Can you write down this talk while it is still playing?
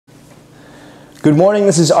Good morning,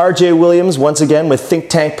 this is RJ Williams once again with Think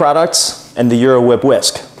Tank Products and the EuroWhipp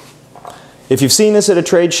Whisk. If you've seen this at a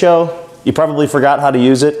trade show, you probably forgot how to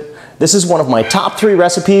use it. This is one of my top 3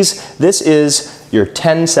 recipes. This is your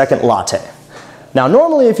 10-second latte. Now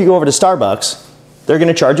normally if you go over to Starbucks, they're going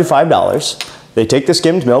to charge you $5. They take the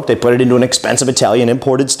skimmed milk, they put it into an expensive Italian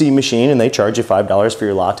imported steam machine, and they charge you $5 for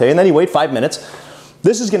your latte, and then you wait 5 minutes.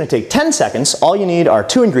 This is going to take 10 seconds. All you need are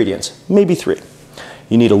 2 ingredients, maybe 3.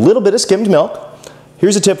 You need a little bit of skimmed milk.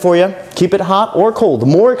 Here's a tip for you. Keep it hot or cold. The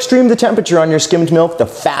more extreme the temperature on your skimmed milk, the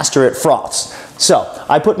faster it froths. So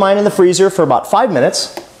I put mine in the freezer for about 5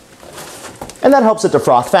 minutes, and that helps it to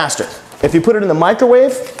froth faster. If you put it in the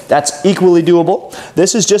microwave, that's equally doable.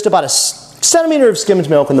 This is just about a centimeter of skimmed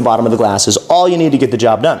milk in the bottom of the glass is all you need to get the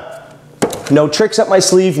job done. No tricks up my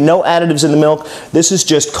sleeve, no additives in the milk. This is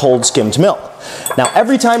just cold skimmed milk. Now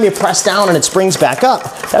every time you press down and it springs back up,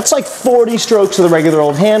 that's like 40 strokes of the regular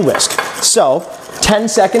old hand whisk. So 10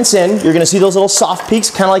 seconds in, you're going to see those little soft peaks,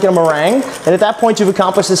 kind of like in a meringue. And at that point, you've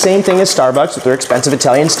accomplished the same thing as Starbucks with their expensive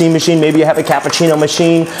Italian steam machine. Maybe you have a cappuccino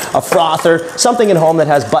machine, a frother, something at home that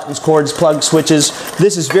has buttons, cords, plugs, switches.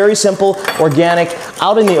 This is very simple, organic,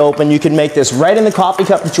 out in the open. You can make this right in the coffee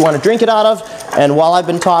cup that you want to drink it out of. And while I've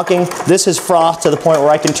been talking, this has frothed to the point where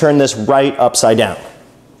I can turn this right upside down.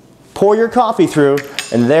 Pour your coffee through,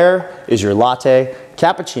 and there is your latte,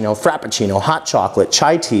 cappuccino, frappuccino, hot chocolate,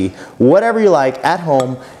 chai tea, whatever you like at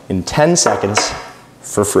home in 10 seconds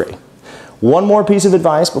for free. One more piece of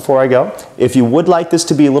advice before I go. If you would like this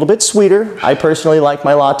to be a little bit sweeter, I personally like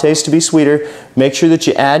my lattes to be sweeter, make sure that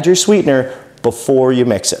you add your sweetener before you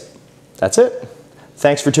mix it. That's it.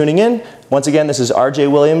 Thanks for tuning in. Once again, this is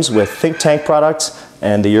RJ Williams with Think Tank Products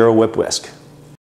and the EuroWhipp Whisk.